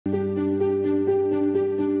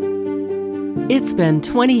It's been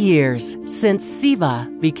 20 years since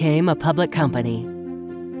Ceva became a public company.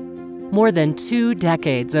 More than 2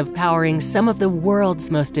 decades of powering some of the world's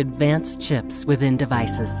most advanced chips within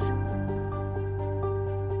devices.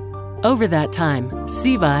 Over that time,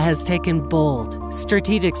 Ceva has taken bold,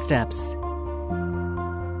 strategic steps,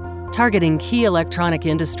 targeting key electronic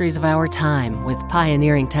industries of our time with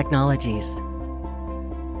pioneering technologies.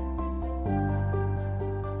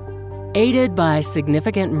 Aided by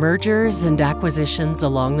significant mergers and acquisitions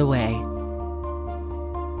along the way.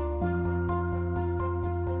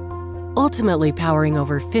 Ultimately powering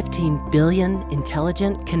over 15 billion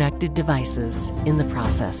intelligent connected devices in the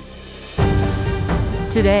process.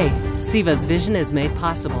 Today, Ceva's vision is made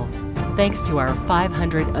possible thanks to our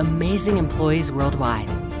 500 amazing employees worldwide.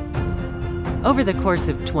 Over the course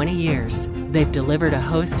of 20 years, they've delivered a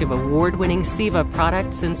host of award-winning Ceva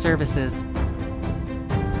products and services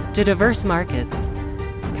to diverse markets,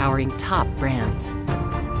 powering top brands.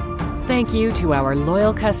 Thank you to our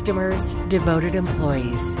loyal customers, devoted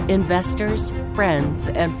employees, investors, friends,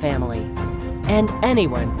 and family, and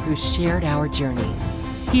anyone who shared our journey.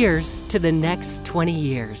 Here's to the next 20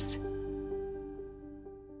 years.